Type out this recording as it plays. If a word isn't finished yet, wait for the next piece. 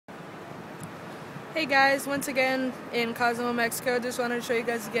Hey guys, once again in Cozumel, Mexico. Just wanted to show you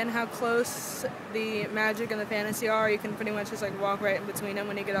guys again how close the magic and the fantasy are. You can pretty much just like walk right in between them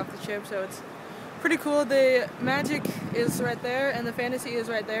when you get off the ship, so it's pretty cool. The magic is right there and the fantasy is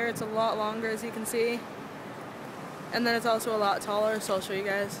right there. It's a lot longer, as you can see, and then it's also a lot taller, so I'll show you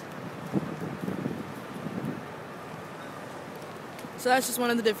guys. So that's just one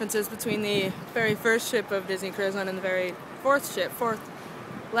of the differences between the very first ship of Disney Cruise Line and the very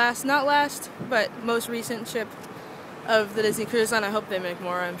not last, but most recent ship of the Disney Cruise Line. I hope they make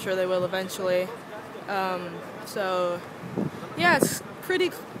more. I'm sure they will eventually. So yeah, it's pretty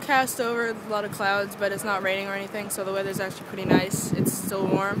cast over, a lot of clouds, but it's not raining or anything, so the weather's actually pretty nice. It's still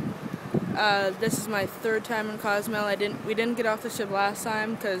warm. This is my third time in Cozumel. We didn't get off the ship last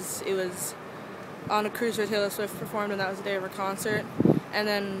time because it was on a cruise where Taylor Swift performed, and that was the day of her concert. And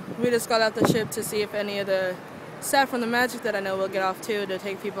then we just got off the ship to see if any of the staff from the Magic that I know will get off too to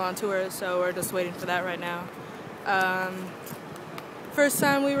take people on tours, so we're just waiting for that right now. First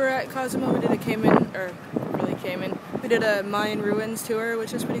time we were at Cozumel, we did we did a Mayan ruins tour,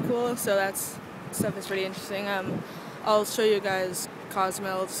 which is pretty cool, so stuff is pretty interesting. I'll show you guys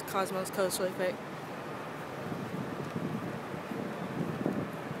Cozumel's coast really quick.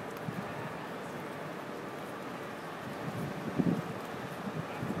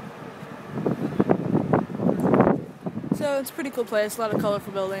 So it's a pretty cool place, a lot of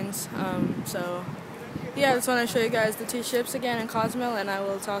colorful buildings. So yeah, I just want to show you guys the two ships again in Cozumel, and I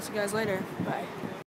will talk to you guys later. Bye.